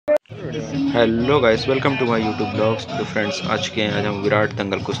Hello guys, welcome to my YouTube blogs. तो friends, आ चुके हैं आज हम विराट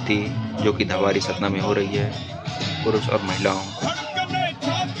दंगल कुश्ती जो कि धवारी सतना में हो रही है पुरुष और महिलाओं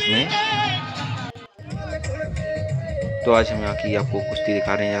में। तो आज हम यहाँ की आपको कुश्ती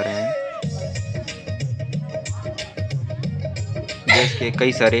दिखाने जा रहे हैं। देश के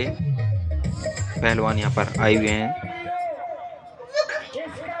कई सारे पहलवान यहाँ पर आए हुए हैं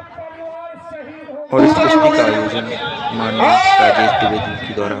और इस कुश्ती का आयोजन माननीय राजेश द्विवेदी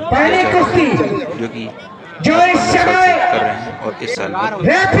के द्वारा किया जा रहा है, जो कि जो इस समय कर रहे हैं। और इस साल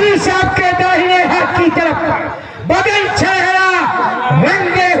रेफरी साहब के दाहिने हाथ की तरफ बदल चेहरा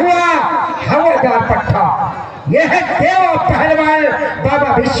रंगे हुआ हवादार पट्टा, यह है देव पहलवान बाबा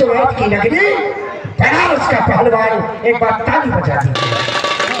विश्वनाथ की नगरी बनारस का पहलवान। एक बार ताली बजा दीजिए।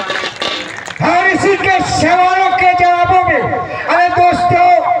 और इसी के सवालों के जवाबों में, अरे दोस्तों,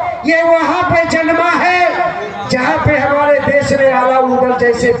 ये वहां पे जन्मा है जहां पे हमारे देश में आला उदल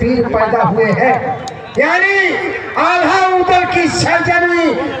जैसे वीर पैदा हुए हैं, यानी आला उदल की सरजमी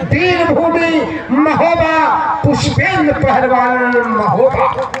वीर भूमि महोबा, पुष्पेंद्र पहलवान महोबा।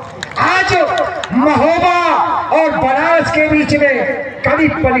 आज महोबा और बनारस के बीच में कड़ी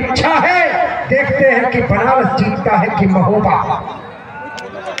परीक्षा है। देखते हैं कि बनारस जीतता है कि महोबा।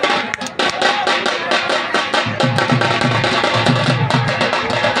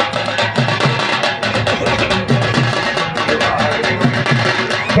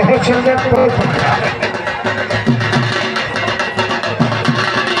 बहुत सुंदर, बहुत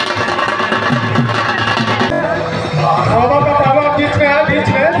बीच में है, बीच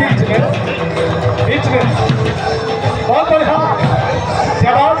में बहुत बढ़िया।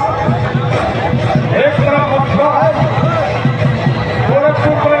 शाबाश। एक तरफ मथुरा है,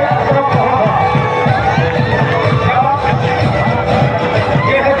 गोरखपुर पर एक तरफ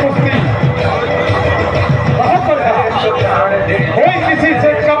ये है कुश्ती। बहुत बढ़िया। कोई किसी से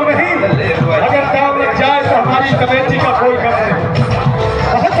कम नहीं, अगर दाम लग जाए तो हमारी कमेटी का कोई कम नहीं।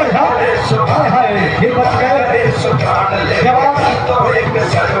 बहुत बढ़िया। ये बच गए।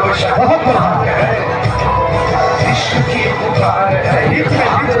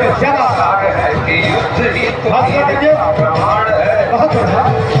 बहुत बढ़िया। बहुत बढ़िया।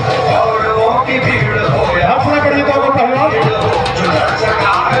 हौसला करिए तो पहलवान।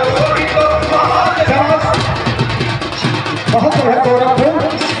 बहुत बढ़िया। गोरखपुर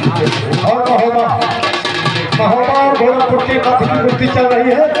और महोबा और गोरखपुर की मध्य की कुश्ती चल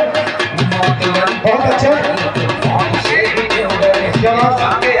रही है। बहुत अच्छा। क्या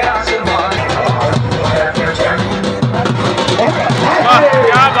बात है,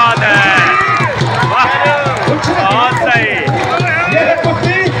 बहुत सही। ये है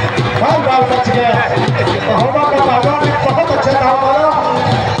कुश्ती। बाल बच गया। महोबा का पहलवान बहुत अच्छा था हमारा,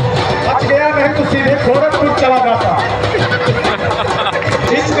 बच गया, नहीं तो सीधे गोरखपुर चला जाता।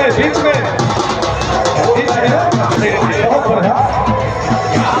 बीच में बहुत बढ़िया।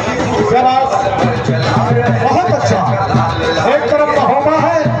 बहुत अच्छा। एक तरफ महोबा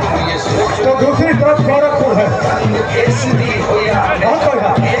है तो दूसरी तरफ गोरखपुर है। बहुत बढ़िया।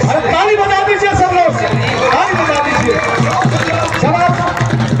 अरे ताली बजा दीजिए सब लोग, ताली बजा दीजिए। शाबाश।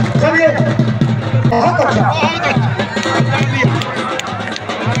 चलिए, बहुत अच्छा।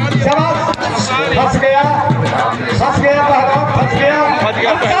 शाबाश। फंस गया पहलवान, फंस गया।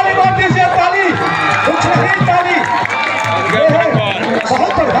 ताली मार दीजिए, ताली। कुछ नहीं, ताली।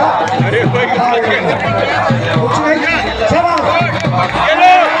 बहुत बढ़िया। कुछ नहीं। शाबाश।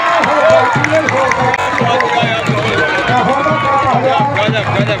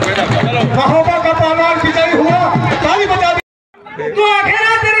 महोबा का पहलवान विजयी हुआ। ताली बजा दी। तू आंखें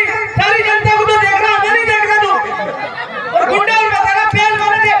ना, तेरी सारी जनता को तो देख रहा, हमें नहीं देख रहा तू। और गुंडे और बताना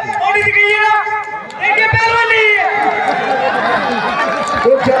पहलवान ने ओडी दिखाई है ना, देखिए पहलवान नहीं है।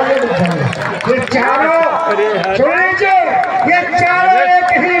 ये चारों सुन लीजिए, ये चारों एक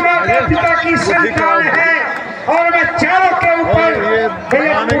ही माता पिता की संतान है। और मैं चारों के ऊपर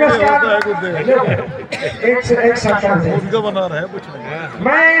भैया पुरस्कार एक सरकार बना रहे हैं।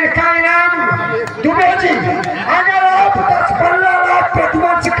 मैं इनका इनाम दुबे जी, अगर आप 10-15 लाख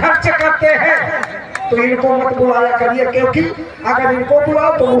प्रतिवर्ष खर्च करते हैं तो इनको मत बुलाया करिए, क्योंकि अगर इनको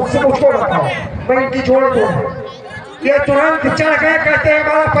बुलाओ तो मुझसे मुझको बताओ, मैं इनकी जोड़ दो। ये तुरंत चढ़ गए, कहते हैं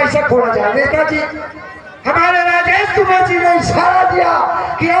हमारा पैसा खोला जाए। नेताजी, हमारे राजेश दुबे जी ने इशारा दिया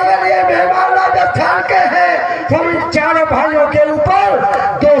कि अगर ये मेहमान राजस्थान के हैं तो इन चारों भाइयों के ऊपर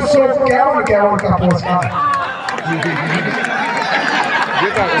 251 का पुरस्कार।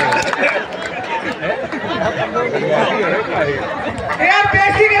 यार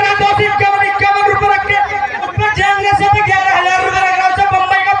बेसी करा 251 रुपए रख के उस पर जेल में से 11,000 रुपए रख रहा, सब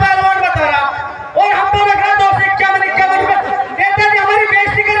बम्बई का पहलवान बता रहा, और हम तो रख रहा 251 रुपए। नेताजी हमारी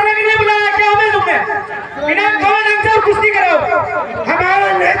बेइज्जती करने के लिए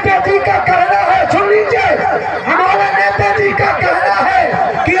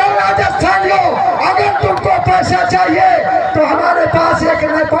एक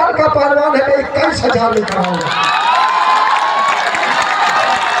नेपाल का पहलवान है, 21,000 लिखा होगा।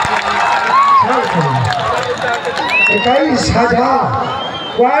 21,000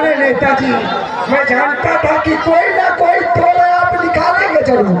 वाले नेताजी, मैं जानता था कि कोई ना कोई तोले आप निकालेंगे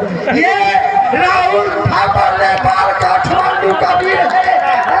जरूर। ये राहुल ठाकुर नेपाल काठमांडू का वीर है।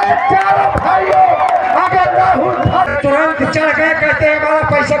 चारों भाइयों, अगर राहुल ठाकुर तुरंत चढ़ गए कहते हैं हमारा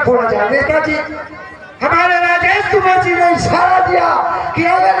पैसा खोला जाए। नेताजी, हमारे राजेश कुमार जी ने इशारा दिया कि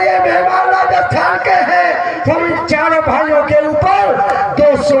अगर ये मेहमान राजस्थान के हैं तो इन चारों भाइयों के ऊपर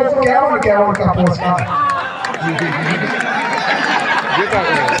 251 का पुरस्कार।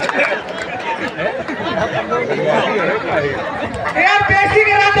 यार बेसी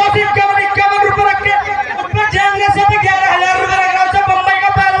के ना 251 रुपए रख के ऊपर जाएंगे से 11,000 रुपए रख रहा है। बम्बई का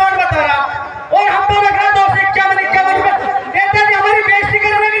पहलवान बता रहा और हम तो रख रहा 251 रुपए। नेताजी हमारी बेइज्जती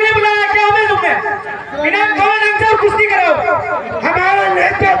करने के लिए बुलाया क्या हमें तुमने? बिना कौन ढंग से कुश्ती कराओ। हमारे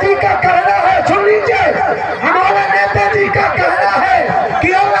नेताजी का कहना है, सुन लीजिए, हमारे नेताजी का कहना है कि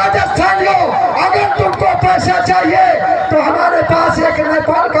राजस्थानियों, अगर तुमको पैसा चाहिए तो हमारे पास एक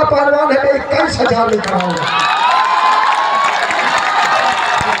नेपाल का पहलवान है, 21,000 लिखा होगा।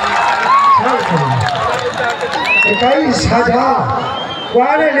 21,000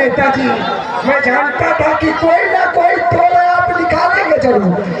 वाले नेताजी, मैं जानता था कि कोई ना कोई तोले आप निकालेंगे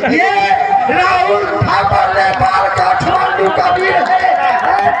जरूर। ये राहुल ठाकुर नेपाल काठमांडू का वीर है।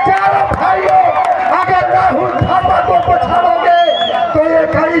 चारों भाइयों, अगर राहुल ठाकुर को पछाड़ोगे तो ये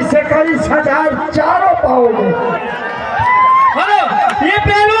 21,000 चारों पाओगे। हेलो, ये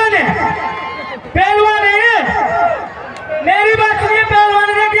पहलवान है, पहलवान है ये। मेरी बात सुनिए, पहलवान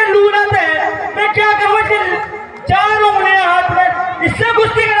है कि लूनाते है। मैं क्या करूँ? 4 उंगलियां हाथ में, इससे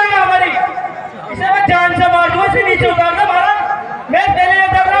कुश्ती कराएगा हमारी। इसे मैं जान से मार दूँ, इसे नीचे उतार दे महाराज। मैं पहले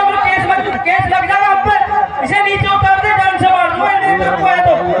उतार रहा हूँ, केस लग जाएगा हम पर। इसे नीचे उतार दे, जान से मार दूँ।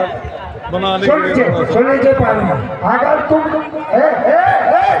 सुन लीजिए पहलवान, अगर तुम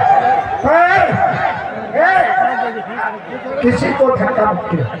किसी को धक्का मत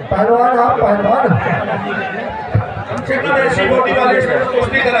दो। पहलवान, आप पहलवान बॉडी वाले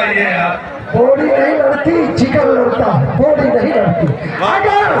कुश्ती कराइए यार। बॉडी नहीं लड़ती, जिगर लड़ता है, बॉडी नहीं लड़ती।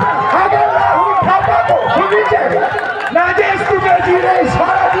 अगर राहुल ठाकुर को, सुन लीजिए, राजेश कुमार जी ने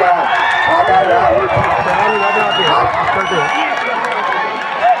इशारा दिया, अगर राहुल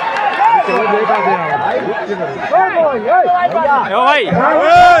भाई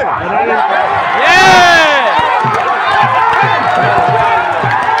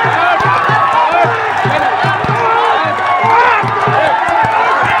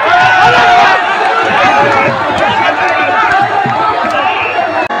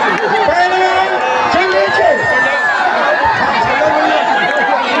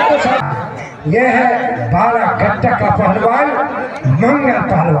ये है 12 घंटा का पहलवान, मंगल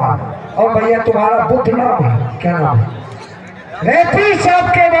पहलवान। और भैया तुम्हारा बुद्ध नाम है, क्या नाम है? रेफरी साहब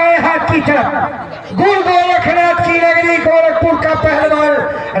के बाएं हाथ की तरफ गुरु गोरखनाथ की नगरी गोरखपुर का पहलवान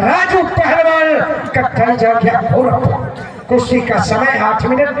राजू पहलवान का कल जा गया गोरखपुर। कुश्ती का समय 8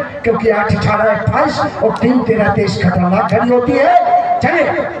 मिनट, क्योंकि 8, 18, 28 और 3, 13, 23 खतरनाक घड़ी होती है। चले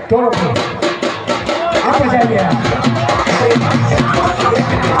दोनों आप बजाइए।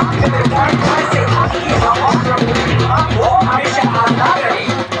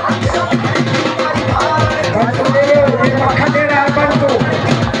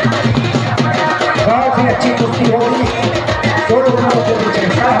 बहुत ही अच्छी कुश्ती होगी दोनों के बीच।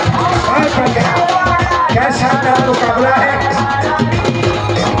 क्या शानदार मुकाबला है,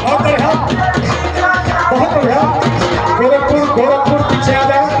 बहुत बढ़िया, बहुत बढ़िया। गोरखपुर पीछे आ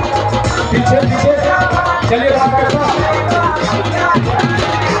जाए, पीछे चलिए बात करना।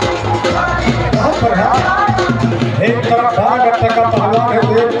 बहुत बढ़िया। एक तरफ 12 घंटे का पहलवान है,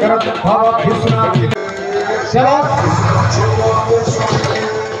 एक तरफ बाबा विश्वनाथ की। चलो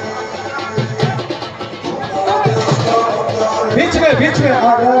बीच में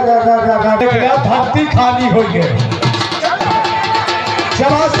धरती खाली हो गई।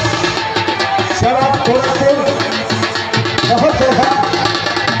 शबाश गोरखपुर, बहुत बढ़िया,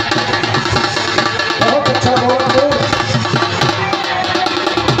 बहुत अच्छा गोरखपुर।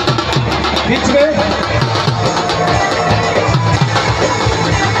 बीच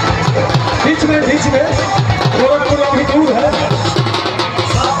में गोरखपुर अभी दूर है।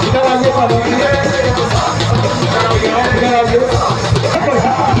 इधर आइए, इधर आइए।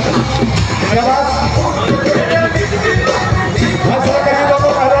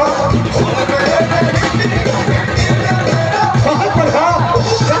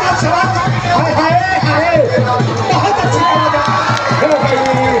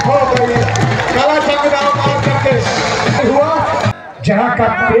 जहाँ का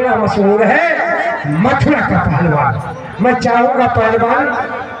पेड़ा मशहूर है, मथुरा का पहलवान। मैं चाहूंगा पहलवान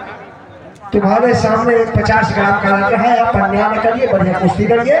तुम्हारे सामने 50 ग्राम का लग रहा है, आप अन्याय न करिए, बढ़िया कुश्ती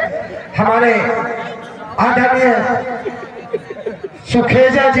करिए। हमारे आदरणीय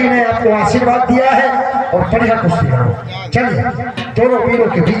सुखेजा जी ने आपको आशीर्वाद दिया है और बढ़िया कुश्ती करो। चलिए दोनों वीरों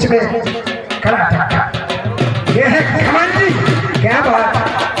के बीच में कड़ा टक्कर। ये है खमंडी, क्या बात,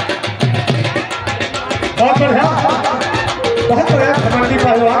 बहुत बढ़िया, बहुत बढ़िया खमंडी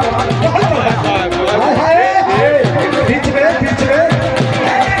पहलवान, बहुत बढ़िया। बीच में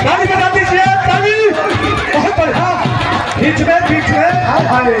ताली बजा दीजिए, ताली, बहुत बढ़िया। बीच में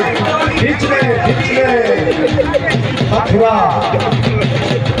मथुरा,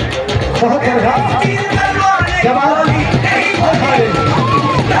 बहुत बढ़िया जवान,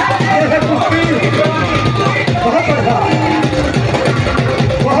 बहुत बढ़िया,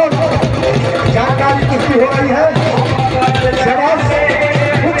 बहुत जानकारी कुश्ती हो रही है। जवान से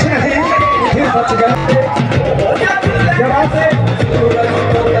कुछ नहीं, फिर बच गए जवान से,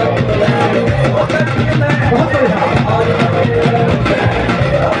 बहुत बढ़िया।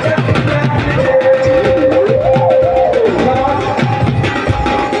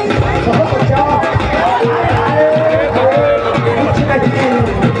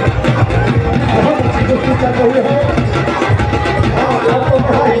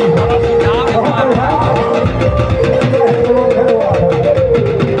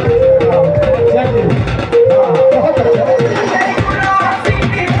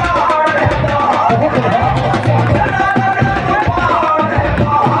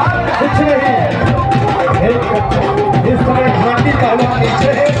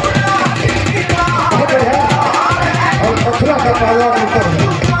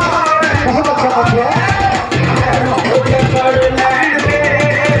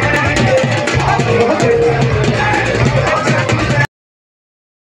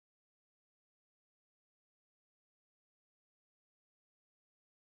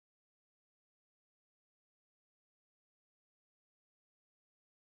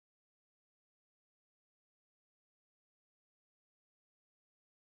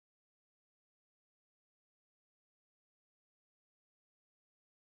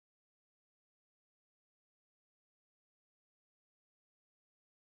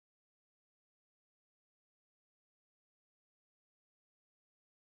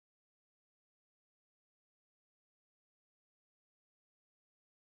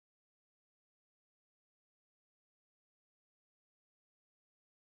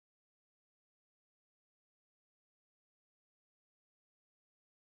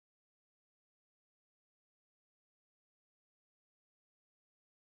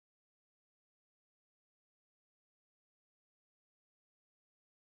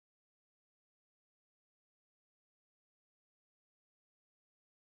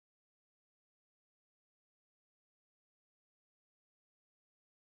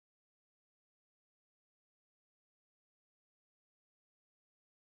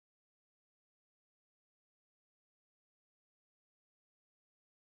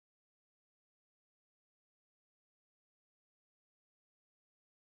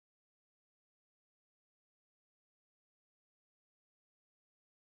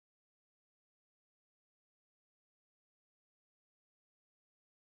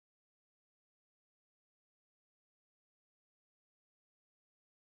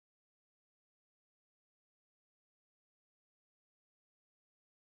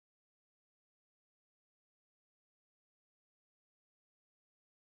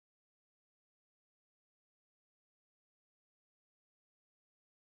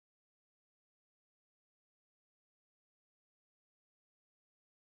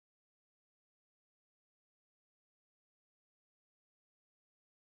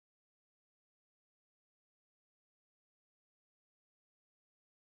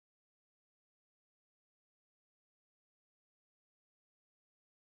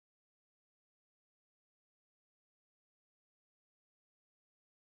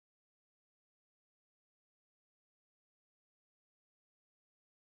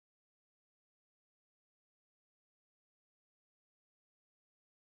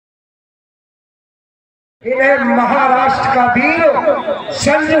 इन्हें महाराष्ट्र का वीर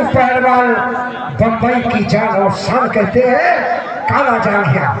संजू पहलवान, बंबई की जान और शान कहते हैं, काला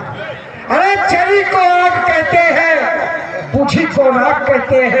जांघिया। अरे चली को आग कहते हैं, बूझी को नाक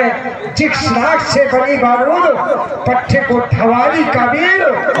कहते हैं, जिस नाक से बनी बारूद पट्टे को ठवाली का वीर,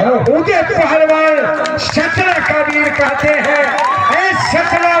 उदय पहलवान सतना का वीर कहते हैं। ऐ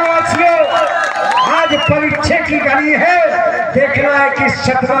सतना वासियों, आज परीक्षा की घड़ी है, देखना है कि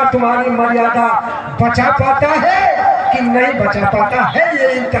सतना तुम्हारी मर्यादा बचा पाता है लेकिन नहीं बचा पाता है ये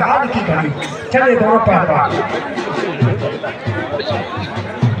इम्तिहान की घड़ी। चले दोनों पहलवान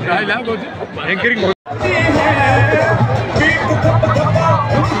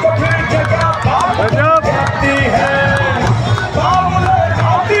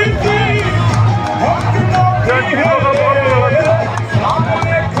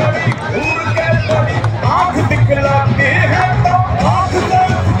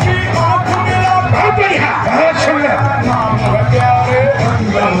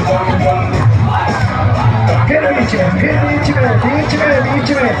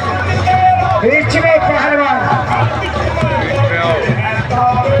बीच में पहलवान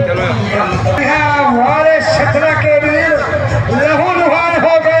हमारे सतना के वीर लहूलुहान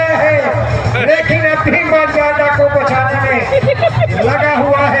हो गए हैं, लेकिन अभी मर्यादा को बचाने में लगा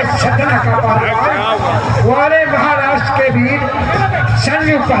हुआ है सतना का पहलवान हमारे महाराष्ट्र के वीर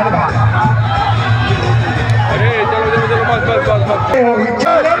संजू पहलवान।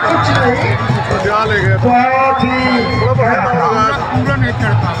 कुछ नहीं बहुत ही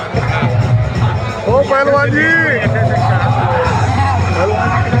ओ पहलवान जी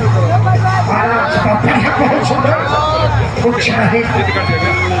बहुत सुंदर कुछ नहीं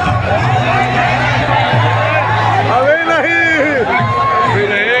अभी नहीं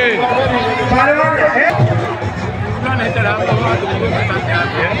पहलवान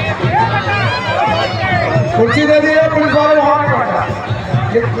कुर्सी दे दी है पुलिस वाले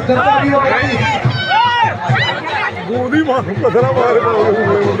गोदी मारू पथरा मारे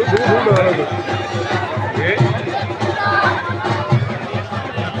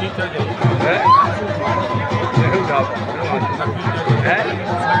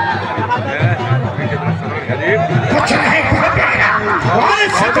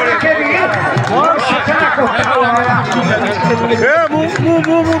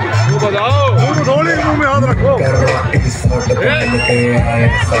मुंह में हाथ रखो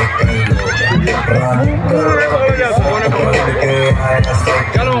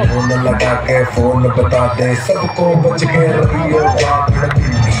फोन लगा के फोन बता दे सबको बच के रहियो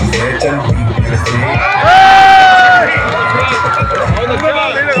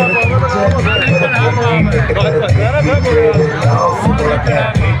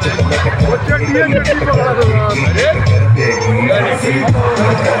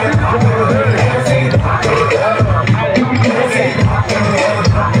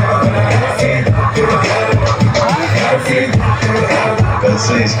कल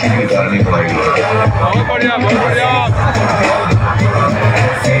से इसकी भी उतारनी पड़ेगी। बहुत बढ़िया बहुत बढ़िया।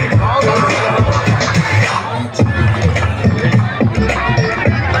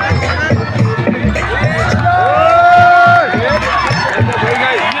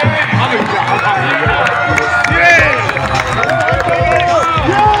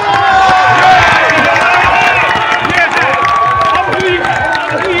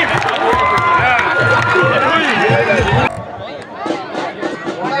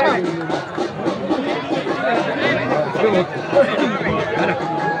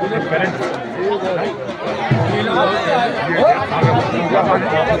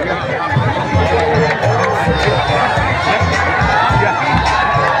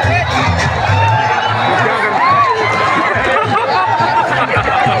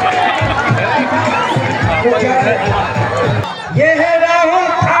 ये है राहुल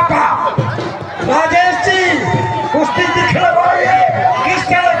थापा। राजेश जी कुश्ती दिखलवाइए, किस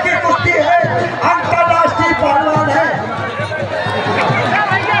तरह की कुश्ती है, अंतरराष्ट्रीय पहलवान है।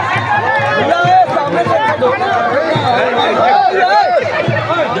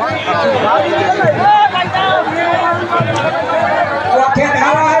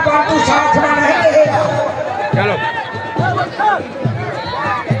 है बाबू साथ में नहीं रहेगा। चलो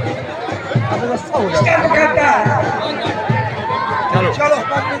करता है चलो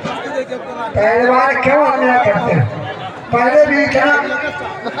पहलवान क्यों अन्याय करते हैं? पहले भी इतना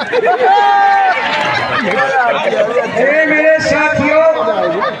मेरे साथियों,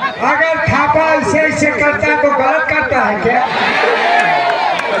 अगर थापा ऐसे करता है तो गलत करता है क्या?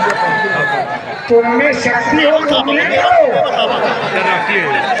 तुमने शक्ति हो, तुमने करो,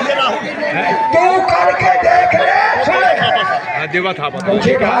 तू करके देख ले। देवा था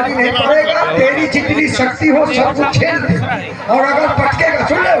मुझे गाली नहीं पड़ेगा, तेरी जितनी शक्ति हो सब कुछ खेल दे। और अगर पटकेगा,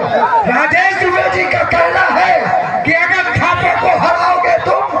 सुन लो, राजेश दुबे जी का कहना है कि अगर थापे को हराओगे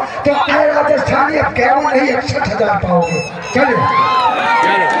तुम तो राजस्थानी अब केवल नहीं 61,000 पाओगे। चलो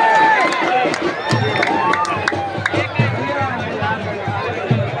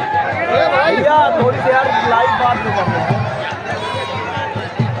थोड़ी देर लाइव बात नहीं करते हैं।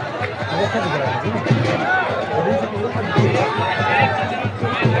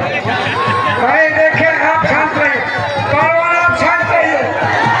 भाई देखे आप शांत रहे,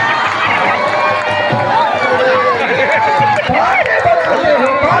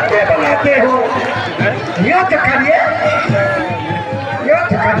 करते हो, युद्ध करिए,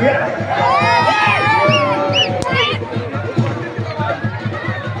 युद्ध करिए।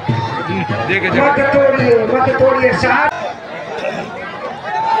 मत तोड़िए साहब।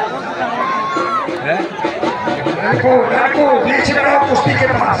 लड़को बीच में रहो कुश्ती के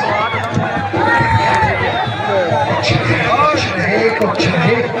पास। कुछ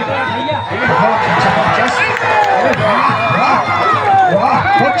नहीं, बहुत जबरदस्त। वाह वाह,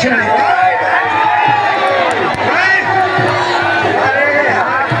 कुछ नहीं।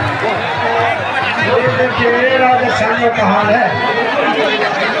 अरे राजस्थान का हाल है,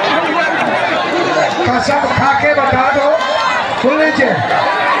 कसम खा के बता दो, सुन लीजिए,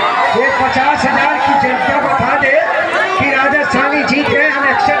 ये 50,000 की जनता बता दे कि राजस्थानी जीत गए, हम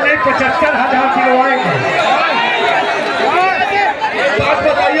एक्शन नहीं 75,000 किलो आएंगे। बात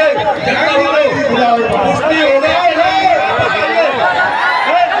बताइए, जनता वालों, कुश्ती हो गई,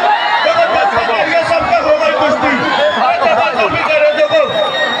 ये सब तक हो गई कुश्ती,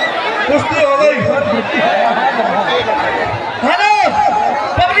 कुश्ती हो गई। हेलो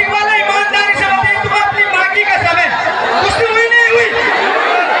पब्लिक वाले, ईमानदारी से बताइए, तुम अपनी माँ की कसम है, कुश्ती हुई नहीं हुई?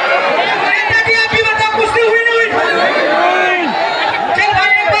 आप ही बताओ, कुश्ती हुई नहीं हुई? चल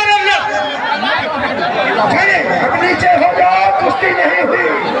भाई एक बार और लड़। अब नीचे हो जाओ, कुश्ती नहीं हुई।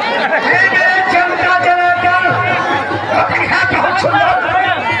 जनता जनार्दन, अपनी हाथ बहुत सुंदर,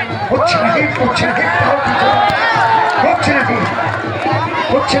 कुछ नहीं, कुछ नहीं, कुछ नहीं,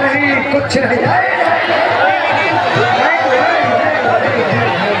 कुछ नहीं, कुछ नहीं।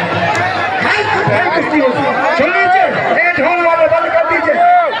 सुन लीजिए, ये ढोल वाले बंद कर दीजिए।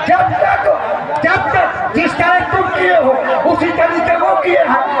 जब तक जिस तरह तुम किए हो उसी तरीके वो किए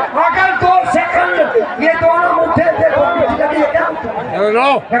हैं। अगर 2 सेकंड ये दोनों मुद्दे देखो, लगी है क्या?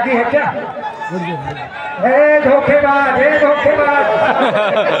 लगी है क्या? धोखेबाज, धोखेबाज,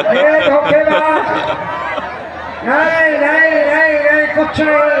 धोखेबाज। नहीं नहीं नहीं नहीं, कुछ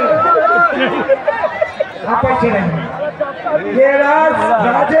नहीं, आपस नहीं। ये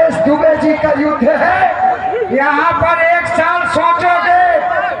राजेश दुबे जी का युद्ध है। यहाँ पर 1 साल सोचोगे,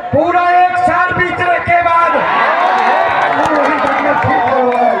 पूरा 1 साल बीतने के बाद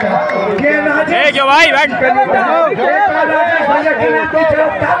ये राजेश भाई राजेश भैया के नाम की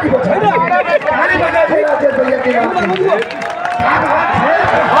तरफ ताली बजाइए, ताली बजाइए राजेश भैया के नाम की।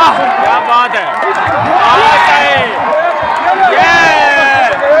 क्या बात है,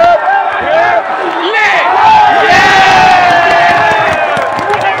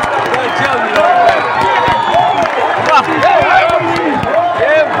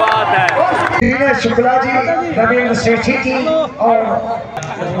 शुक्ला जी, रविंद्र सेठी जी और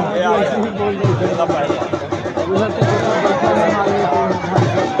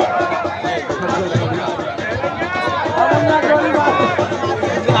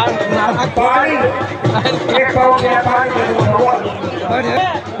पानी, एक पाउच है पानी दे दो।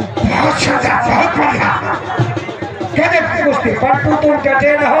 बहुत बढ़िया, कहते कुश्ती पट्टू, तुम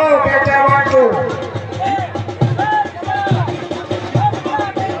डटे रहो बेटा वाटू।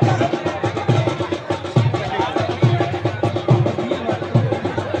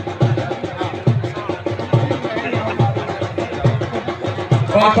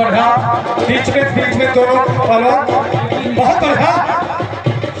 बहुत बढ़िया, बीच में दोनों पहलवान, बहुत बढ़िया,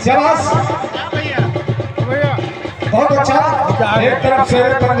 शाबाश, बहुत अच्छा। एक तरफ से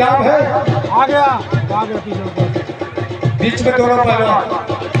पंजाब है, आ गया बीच में दोनों पहलवान,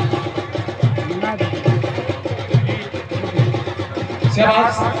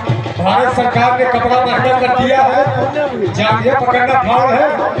 शाबाश। भारत सरकार ने कपड़ा महंगा कर दिया है, जांघिया पकड़ना फाड़ है,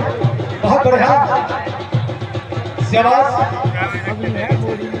 बहुत बढ़िया, शाबाश।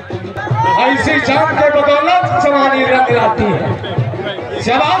 ऐसी जान के बदौलत जवानी रंग लाती है,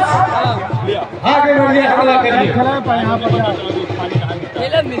 शाबाश। आगे बढ़िए, हमला करिए।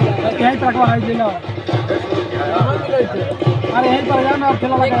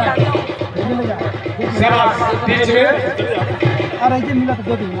 शाबाश, बीच में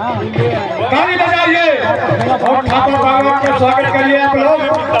ताली बजाइए और ठाकुर भगवान का स्वागत करिए आप लोग,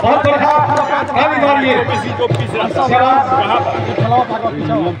 बहुत बढ़िया, ताली मारिए, शाबाश।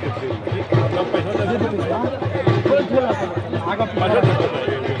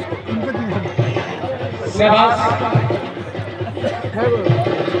 शाबाश,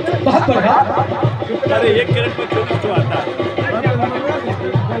 बहुत बढ़िया। अरे 1 कैरेट में 24 आता है।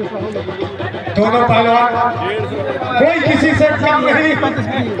 दोनों पहलवान कोई किसी से कम नहीं,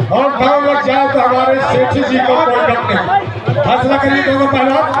 और गाँव लग जाए तो हमारे सेठी जी को कोई कम नहीं। फैसला करिए दोनों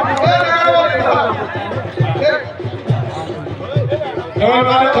पहलवान,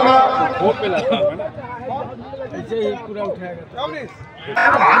 थोड़ा ऐसे ही पूरा उठाएगा।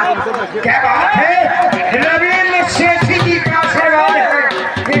 क्या बात है, रविंद्र सेठी जी का आशीर्वाद है,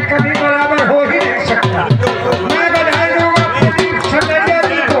 ये कभी बराबर हो ही नहीं सकता। मैं बधाई दूंगा प्रदीप सनैया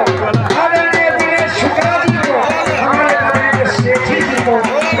जी को, आदरणीय दिनेश शुक्ला जी को, हमारे रविंद्र सेठी जी को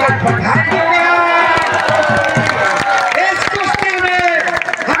मैं बधाई दूंगा। इस कुश्ती में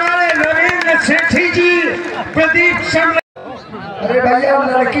हमारे रविंद्र सेठी जी, प्रदीप सनैया। अरे भैया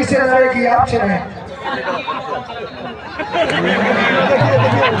लड़की से लड़ेगी, आपसे नहीं।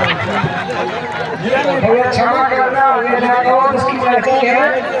 भैया क्षमा करना, ये लड़का और उसकी लड़की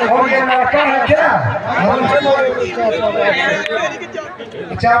है और ये लड़का है क्या?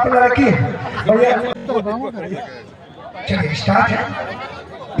 अच्छा आप लड़की है भैया। चलिए स्टार्ट है।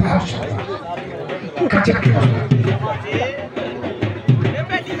 गजब की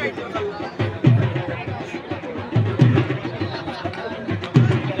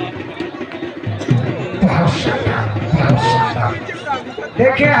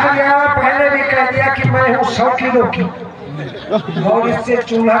देखिए, हम यहाँ पहले भी कह दिया कि मैं हूँ 100 किलो की, और इससे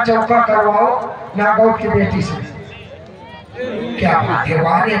चूल्हा चौका करवाओ नागौर की बेटी से। क्या बात है,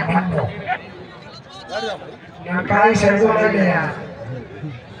 वारे मंडो जानकारी से ले लिया,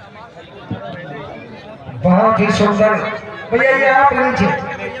 बहुत ही सुंदर। भैया ये आप लीजिए,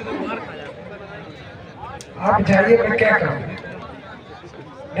 आप जाइए, मैं क्या करूँ?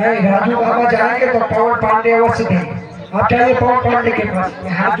 नहीं, राजू बाबा जाएंगे तो पवन पांडे अवश्य देंगे। आप चाहिए पवन पांडे के पास,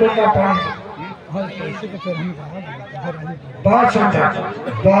 मैं हाथ जोड़ना पाऊंगा। बहुत सुंदर,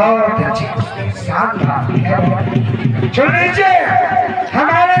 बहुत अच्छी, शानदार। सुन लीजिए,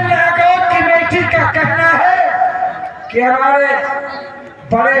 हमारे नागौर की बेटी का कहना है कि हमारे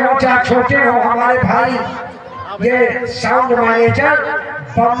बड़े हो चाहे छोटे हो, हमारे भाई ये साउंड मैनेजर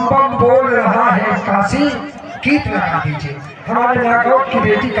बम बम बोल रहा है काशी, गीत लगा दीजिए। हमारे नागौर की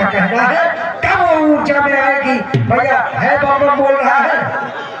बेटी का कहना है, कब वो ऊर्जा में आएगी? भैया है बम बम बोल रहा है।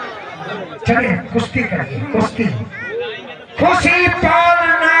 चलिए कुश्ती करिए, कुश्ती। खुशी पाल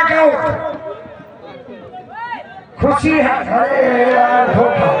नागौर, खुशी है। अरे यार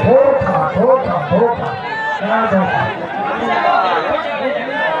धोखा धोखा धोखा धोखा यार, धोखा।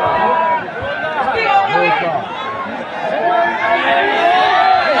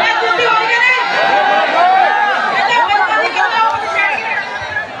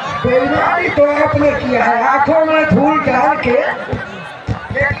 बेईमानी तो आपने किया है, आंखों में धूल डाल के।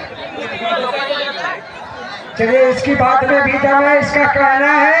 चलिए इसकी बात में भी दम है। इसका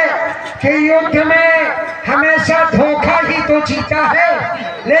कहना है कि युद्ध में हमेशा धोखा ही तो जीता है,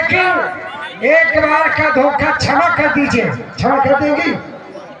 लेकिन एक बार का धोखा क्षमा कर दीजिए। क्षमा कर देंगी?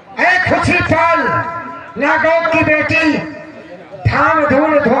 ऐ खुशी पाल नागौर की बेटी, धाम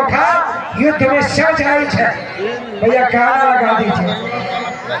धूल धोखा युद्ध में सब जायज है। भैया गाना लगा दीजिए।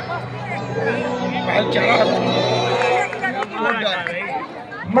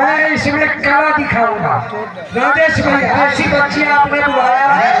 मैं इसमें कला दिखाऊंगा। राजेश भाई, ऐसी बच्ची आपने बुलाया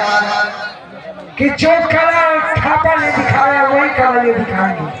है कि जो कला थापा ने दिखाया वही कला ये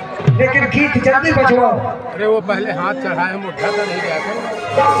दिखाएंगे, लेकिन गीत जल्दी बजवाओ। अरे वो पहले हाथ चढ़ाए, मुठा तो नहीं गया।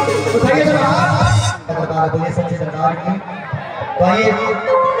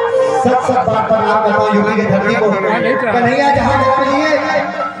 सच सच बात पर नाम बताओ, यूपी की धरती को कन्हैया जहाँ जहाँ मिलिए,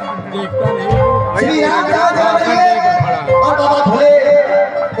 श्री राम जहाँ जहाँ मिलिए, और बाबा भोले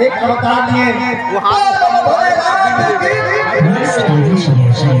एक अवतार लिए।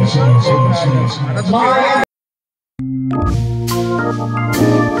 माया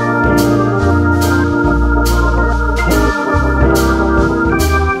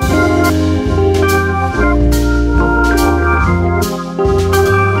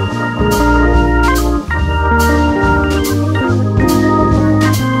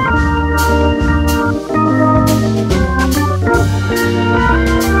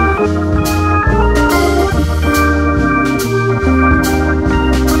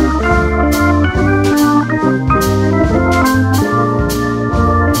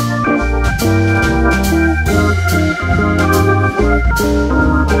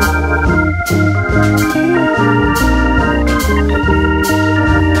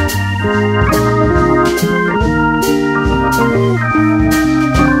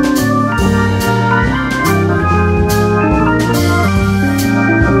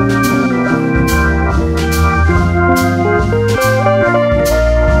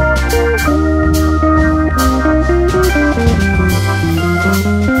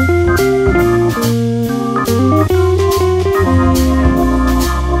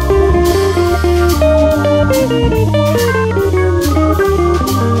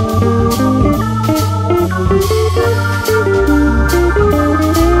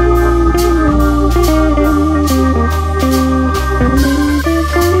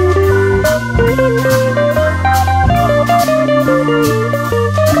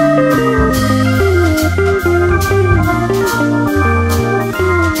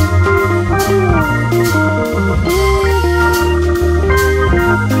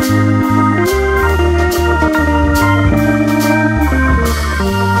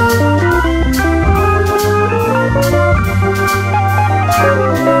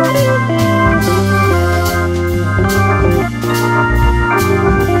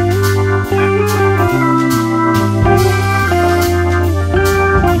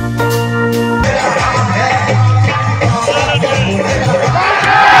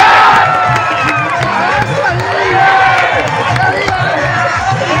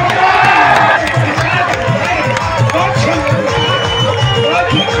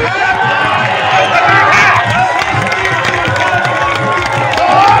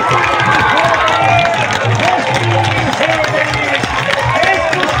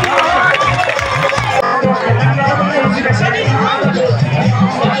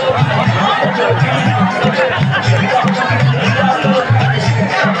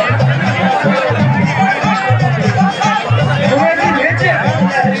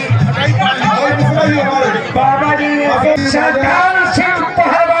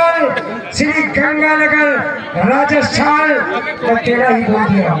सवाल मैं तेरा ही बोल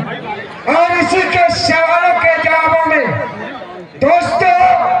दिया हूं। और इसी के सवालों के जवाबों में दोस्तों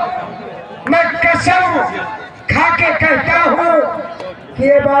मैं कसम खा के कहता हूं कि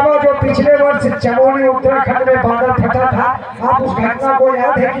ये बाबा जो पिछले वर्ष चमोली उत्तराखंड में बादल फटा था, आप उस घटना को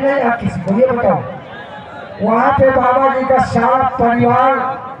याद है कि नहीं? आप किसी को ये बताओ। वहां पे बाबा जी का सारा परिवार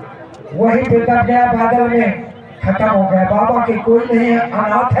वहीं पे दब गया, बादल में खत्म हो गया। बाबा के कोई नहीं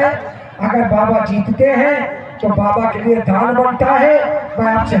अनाथ है। अगर बाबा जीतते हैं तो बाबा के लिए दान बनता है।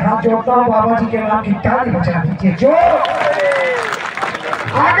 मैं आपसे हाथ जोड़ता हूँ, बाबा जी के नाम की ताली बजा दीजिए। जो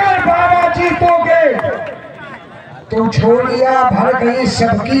अगर बाबा जीतोगे तो झोलियां भर गई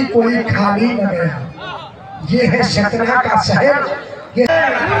सबकी, कोई खाली न गया। ये है सतना का शहर। ये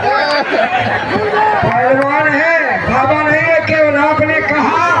पहलवान है, बाबा नहीं है केवल। आपने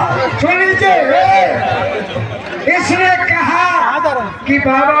कहा, सुन लीजिए, इसने कहा कि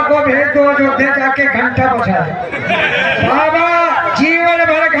बाबा को भेज दो अयोध्या जाके घंटा बजाए। बाबा जीवन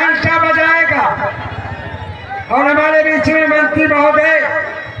भर घंटा बजाएगा। और हमारे बीच में मंत्री महोदय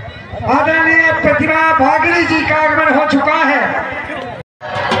आदरणीय प्रतिभा भागली जी का आगमन हो चुका है।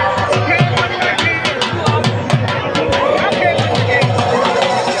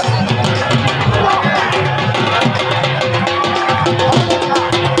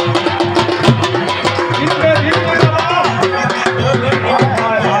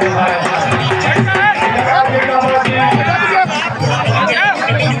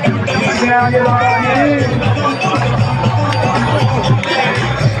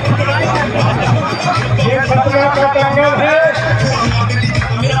 ये सतना का दंगल है।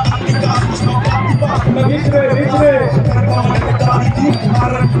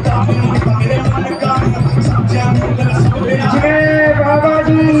 बीच में बाबा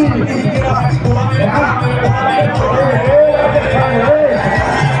जी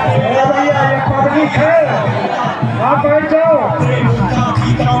भैया, ये पब्लिक है, आप बैठ जाओ।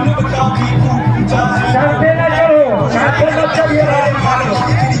 चलते न चलो, चलते न चलिए,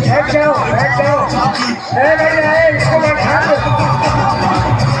 बैठ जाओ, बैठ जाओ। भैया इसको बैठा दो।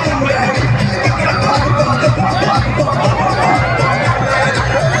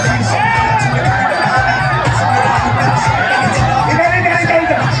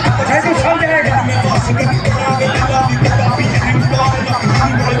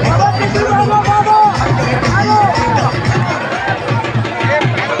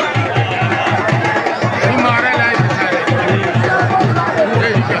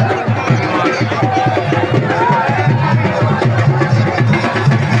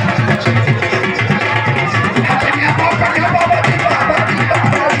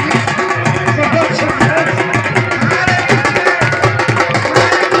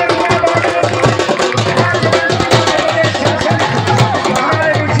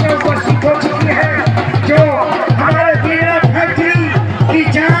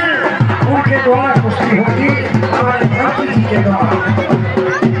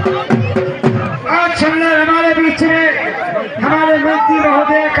 आज हमारे बीच में हमारे मंत्री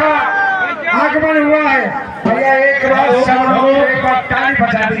महोदय का आगमन हुआ है। भैया एक बार ताली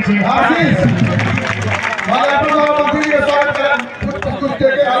बजा दीजिए।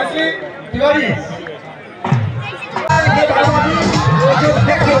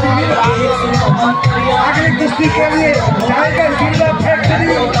 अगली कुश्ती के लिए टाइगर जिला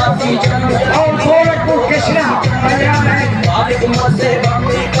फैक्ट्री और गोरखपुर कृष्णा तैयार है।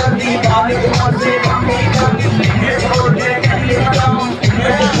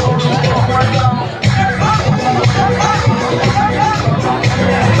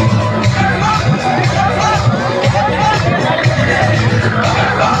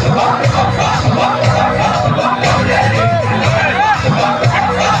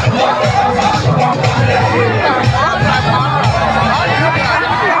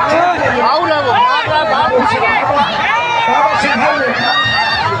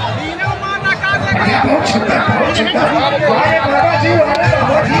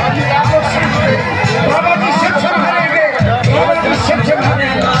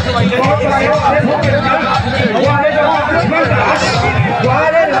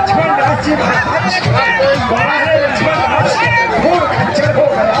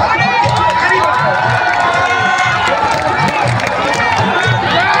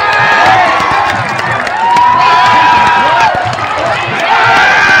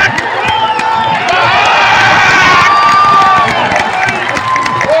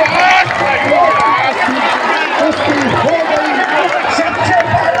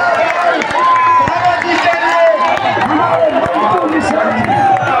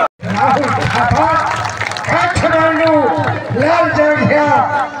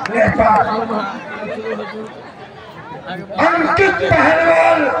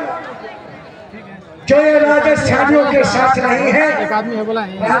 जो ये राजस्थानियों के साथ नहीं है,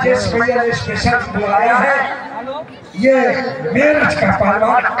 राजेश भैया ने स्पेशल बुलाया है। ये मेरठ का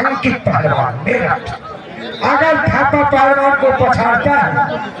पहलवान अंकित पहलवान, मेरठ। अगर थापा पहलवान को पछाड़ता है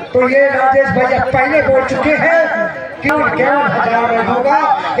तो ये राजेश भैया पहले बोल चुके हैं कि 51,000 में होगा।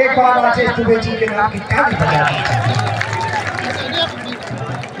 एक बार राजेश दुबे जी के नाम की ताली बजा दी।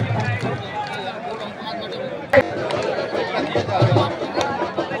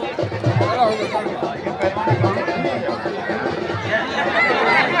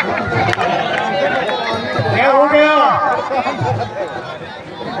 क्या हो गया?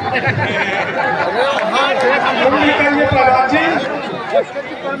 तुम निकलिए प्रधान जी,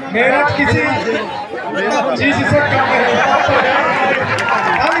 मेरा किसी चीज से कम नहीं।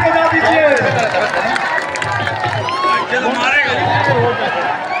 ताली बजा दीजिए।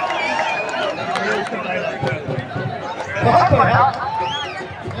 बहुत बढ़िया।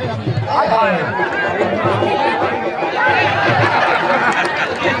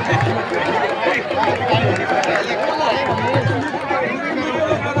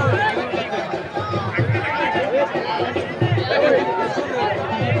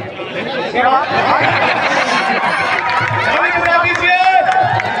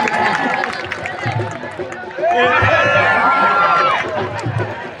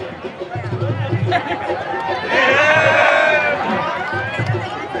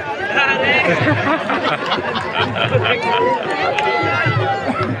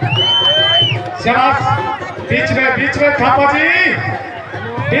 बीच में थापा जी,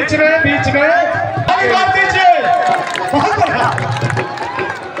 बीच में बात दीजिए। बहुत बढ़िया।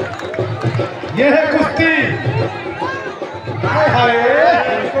 ये है कुश्ती। हाय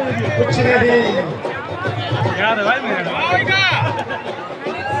कुछ नहीं।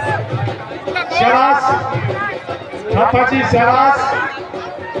 शाबाश थापा जी, शाबाश।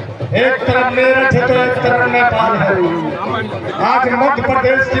 एक तरफ मेरठ है तो एक तरफ नेपाल है। आज मध्य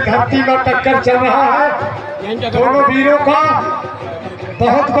प्रदेश की धरती में टक्कर चल रहा है दोनों वीरों का।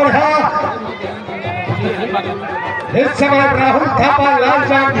 बहुत बढ़िया। इस समय राहुल थापा लाल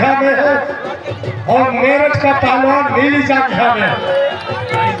जांघिया में है और मेरठ का पहलवान नीली जांघिया में।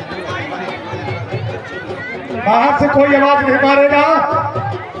 बाहर से कोई आवाज नहीं मारेगा।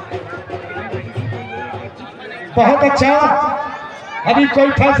 बहुत अच्छा। अभी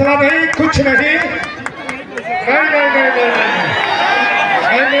कोई फैसला नहीं, कुछ नहीं। नहीं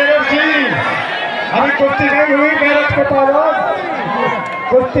मेरठ जी, अभी कुश्ती नहीं हुई। मेरठ के पहलवान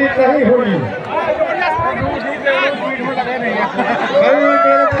कुश्ती नहीं हुई।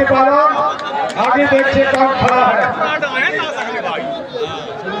 मेरठ के पहलवान आगे देखिए कौन खड़ा है।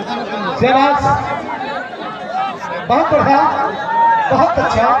 शाबाश, बहुत बढ़िया, बहुत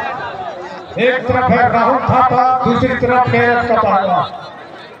अच्छा। एक तरफ है राहुल थापा, दूसरी तरफ मेरठ का पहलवान।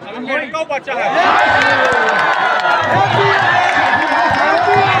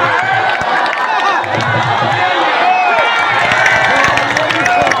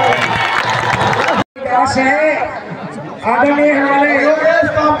 आदरणीय हमारे योगेश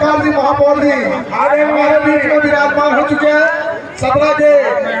कामकार जी महापौर जी आगे हमारे बीच में विराजमान हो चुके हैं। सबरा जी,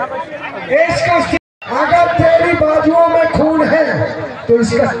 अगर तेरी बाजुओं में खून है तो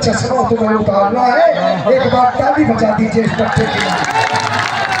इसका चश्मा तुम्हें उतारना है। एक बार ताली बजा दीजिए इस बच्चे के लिए।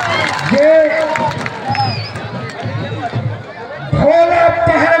 ये भोला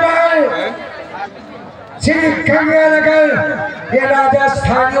पहलवान श्री गंगानगर, ये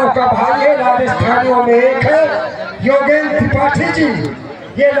राजस्थानियों का भाई है। राजस्थानियों में एक है योगेश त्रिपाठी जी,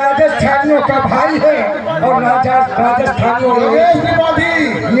 ये राजस्थानियों का भाई है। और राजस्थानियों में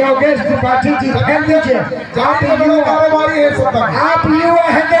योगेश त्रिपाठी जी फैल दीजिए। आप युवा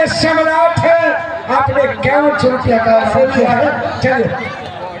है, देश सम्राट है। आपने 51 रुपया का अवसर किया है। चलिए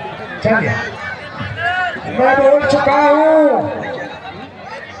चलिए, मैं बोल चुका हूँ।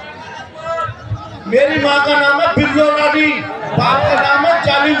 मेरी माँ का नाम है बिल्लो रानी, बाप का नाम है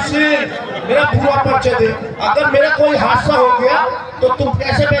जालिम सिंह। मेरा पूरा परिचय दे। अगर मेरा कोई हादसा हो गया तो तुम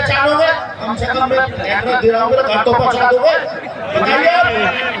कैसे पहचानोगे? कम से कम मैं एड्रेस दे रहा हूँ, मेरा घर तो पहुँचा दोगे। बताइए,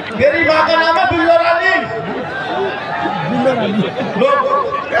 मेरी माँ का नाम है बिल्लो रानी।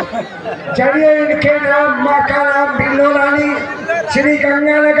 चलिए, इनके नाम, माँ का नाम बिल्लो रानी, श्री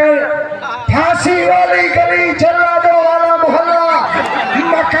गंगानगर, फांसी वाली गली, जल्लादों वाला मोहल्ला,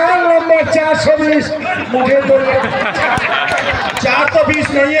 मकान नंबर 420। मुझे तो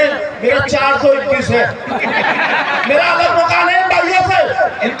 420 नहीं है, मेरा 421 है। मेरा अलग मकान है भाइयों से।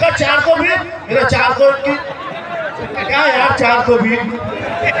 इनका 420, मेरा 421। क्या यार 420?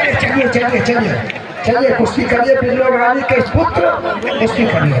 चलिए चलिए चलिए चलिए, कुश्ती करिए। बिल्लो रानी के पुत्र कुश्ती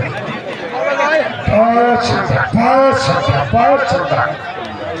करिए। बहुत सुंदर, बहुत सुंदर, बहुत सुंदर।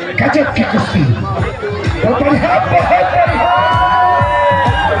 गजब की कुश्ती। तो बढ़िया, बहुत बढ़िया।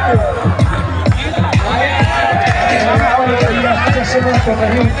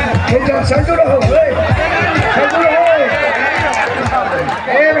 संजू रहो,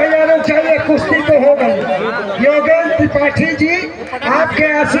 भैया लोग चाहिए, कुश्ती तो हो गई। योगेंद्र त्रिपाठी जी,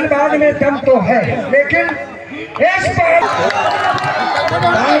 आपके आशीर्वाद में दम तो है, लेकिन इस पर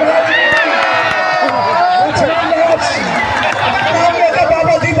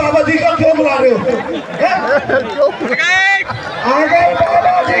बाबा जी का क्यों बुला रहे हो? अगर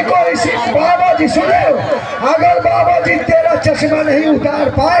बाबा जी को इसी, बाबा जी सुने, अगर बाबा जी तेरा चश्मा नहीं उतार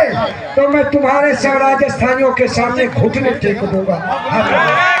पाए तो मैं तुम्हारे सब राजस्थानियों के सामने घुटने टेक दूंगा।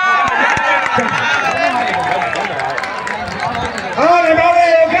 और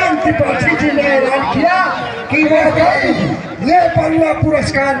हमारे योगेंद्र त्रिपाठी जी ने ऐलान किया कि वो ये पहला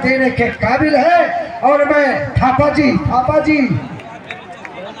पुरस्कार देने के काबिल है। और मैं थापा जी,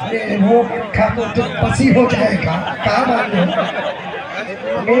 अरे वो तो बसी हो जाएगा, कहा मालूम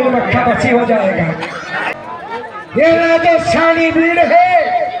मेरे मक्खा बसी हो जाएगा। ये राजस्थानी वीर है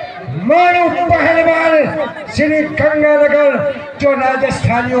मारू पहलवान श्री गंगानगर, जो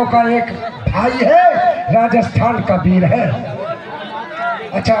राजस्थानियों का एक भाई है, राजस्थान का वीर है।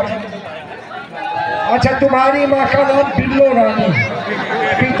 अच्छा, तुम्हारी माँ का नाम बिल्लो रानी,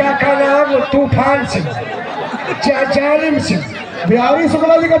 पिता का नाम तूफान सिंह, जालिम सिंह। बिहारी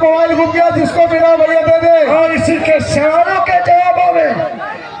शुक्ला जी का मोबाइल घूम गया, जिसको बिना भैया दे दे। और इसी के सवालों के जवाबों में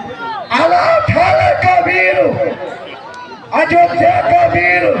अनाथ का वीर, अयोध्या का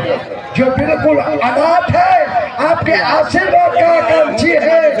वीर, जो बिल्कुल अनाथ है, आपके आशीर्वाद का आकांक्षी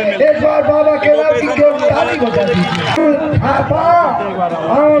है, एक बार बाबा के नाम की क्यों ताली बजा दीजिए। थापा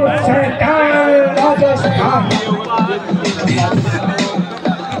और सरकार राजस्थान।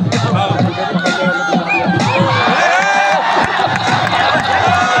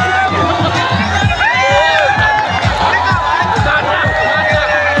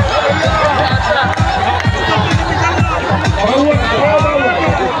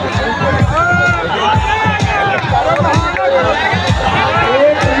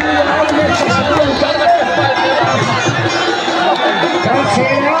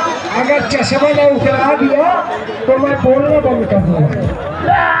 अगर चश्मा ने उतरा दिया तो मैं बोलना बंद कर दूंगा।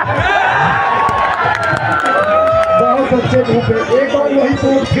 बहुत अच्छे धूप, एक बार वही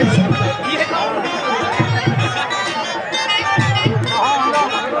बोल फिर से।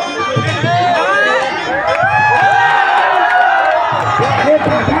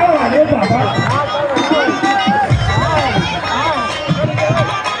 अरे बाबा,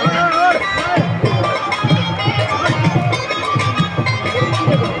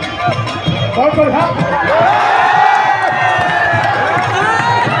 बहुत बढ़िया।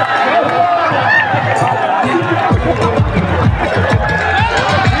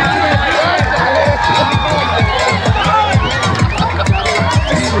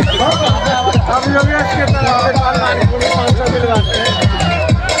 अब योगेश के तरफ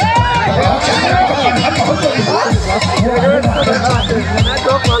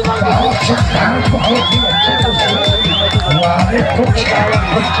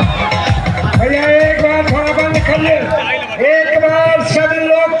भैया एक बार थोड़ा बंद करिए, एक बार सभी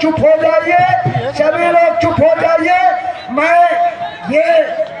लोग चुप हो जाइए, सभी लोग चुप हो जाइए। मैं ये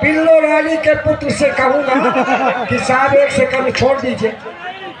बिल्लो रानी के पुत्र से कहूंगा कि साहब एक सेकंड छोड़ दीजिए।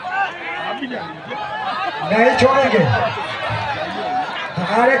 नहीं छोड़ेंगे,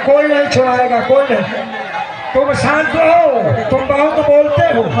 अरे कोई नहीं छोड़ाएगा, कोई नहीं। तुम शांत रहो, तुम बहुत बोलते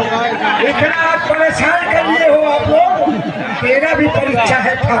हो, इतना आप परेशान कर लिए हो आप लोग। तेरा भी परीक्षा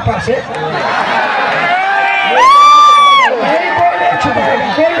है थापा से। नहीं, कोई नहीं छुपाएगा,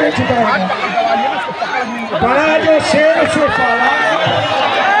 कोई नहीं छुपाएगा। बड़ा जो शेर से पाला,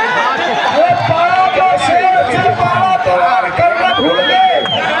 बड़ा जो शेर से पाला तो वार करना भूल गए,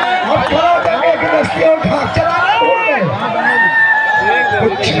 अब थोड़ा जगह की दस्तियों उठा चलाना भूल गए।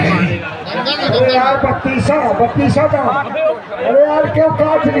 कुछ नहीं। अरे यार बत्तीसा था। अरे यार क्यों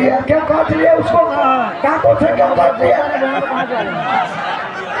काट लिया उसको, कांटों से क्यों काट लिया?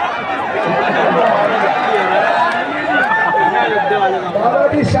 बाबा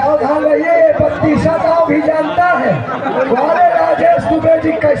जी सावधान रहिए, बत्तीसा गाँव भी जानता है। वाले राजेश दुबे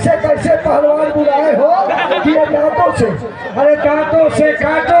जी कैसे कैसे पहलवान बुलाए हो कि ये दांतों से, अरे दांतों से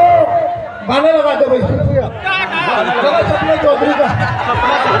काटो, गाने लगा दो भाई अपने चौधरी का।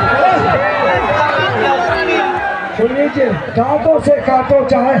 सुन लीजिए, दांतों से काटो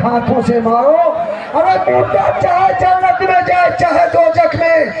चाहे हाथों से मारो, अरे मुद्दा चाहे जन्नत में जाए चाहे दोजख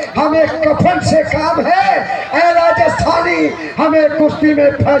में, हमें कफन से काम है। ऐ राजस्थानी, हमें कुश्ती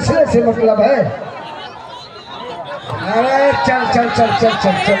में फैसले से मतलब है। अरे चल चल चल चल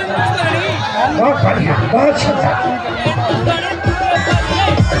चल चल, बहुत बढ़िया, बहुत सुंदर।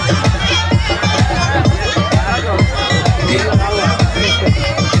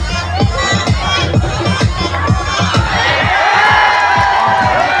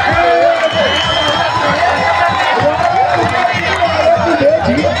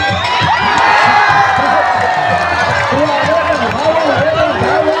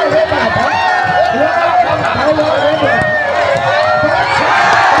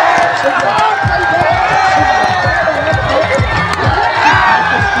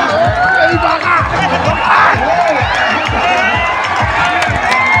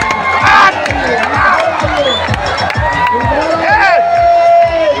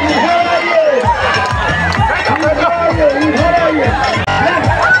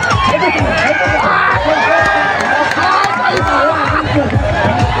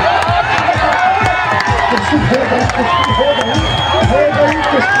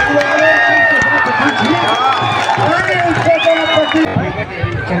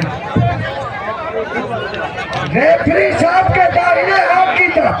 रेफरी साहब के दाहिने हाथ की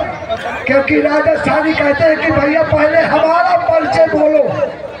तरफ, क्योंकि राजस्थानी कहते हैं कि भैया पहले हमारा परिचय बोलो।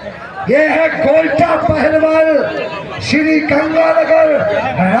 ये है कोयटा पहलवान, श्री गंगानगर,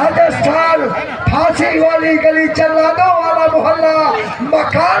 राजस्थान, फांसी वाली गली, चल्लानों वाला मोहल्ला,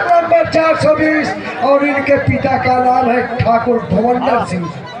 मकान नंबर 420, और इनके पिता का नाम है ठाकुर भवंदर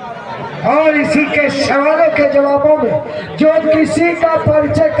सिंह। और इसी के सवालों के जवाबों में जो किसी का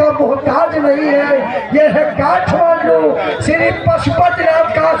परिचय का मोहताज नहीं है, यह है काठमांडू, श्री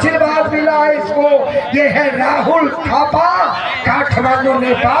पशुपतिनाथ का आशीर्वाद मिला है इसको। ये है राहुल थापा, काठमांडू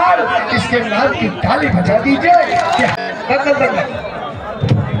नेपाल। इसके नाम की ताली बजा दीजिए।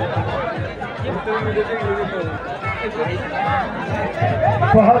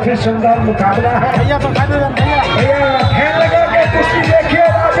 बहुत ही सुंदर मुकाबला है भैया। खेल लगा के कुश्ती देखिए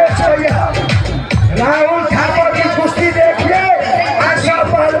राजेश भैया, राहुल ठाकुर की कुश्ती देखिए। ऐसा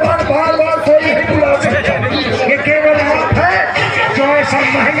पहलवान बार बार कोई नहीं बुला सकता, ये केवल आप है जो ऐसा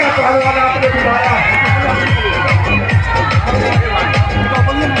महंगा पहलवान आपने बुलाया।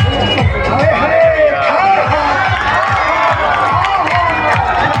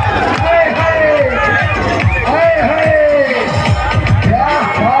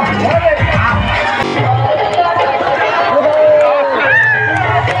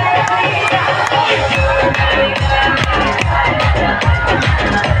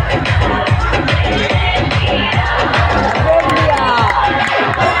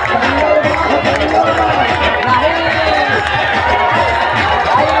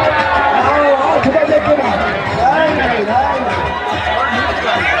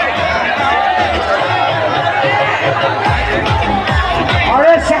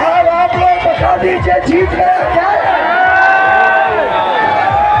 अरे साहब आप लोग बता दीजिए जीत गया क्या?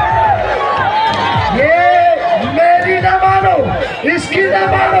 ये मेरी ना मानो, इसकी ना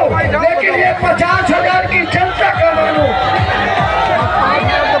मानो, लेकिन ये 50,000 की जनता का मानो।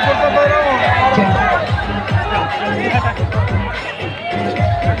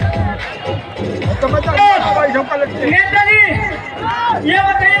 नेताजी ये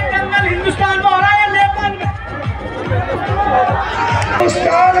बताइए, दंगल हिंदुस्तान में हो रहा है नेपाल में?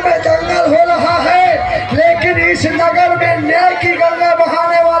 हिंदुस्तान में दंगल हो रहा है, लेकिन इस नगर में न्याय की गंगा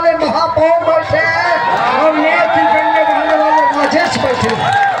बहाने वाले महापौर बैठे हैं और न्याय की गंगा बहाने वाले राजेश बैठे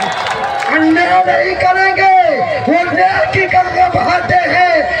हैं। अन्याय नहीं करेंगे, वो न्याय की गंगा बहाते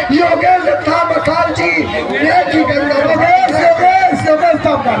हैं। योगेंद्र था मकाल जी न्याय की गंगा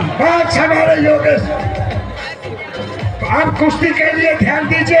बात हमारे योगेश। आप कुश्ती के लिए ध्यान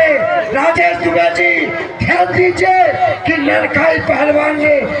दीजिए, राजेश दुबे जी ध्यान दीजिए कि लड़काई पहलवान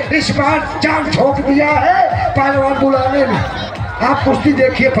ने इस बार जान ठोक दिया है पहलवान बुलाने में। आप कुश्ती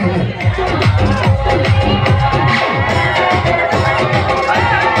देखिए पहले।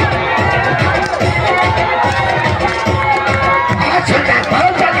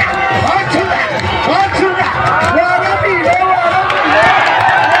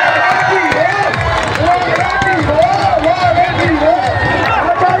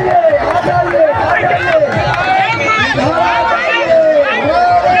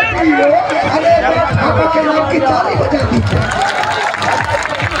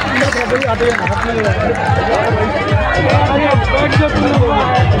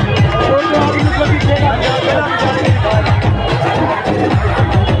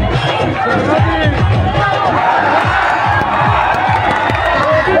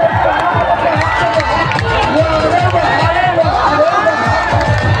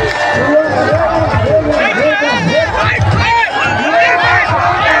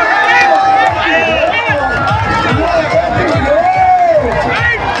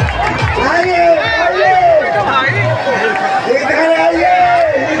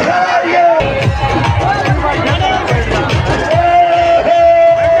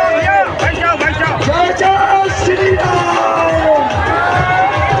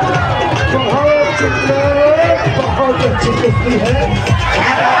 बहुत अच्छी कुश्ती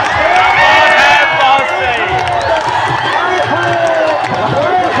है।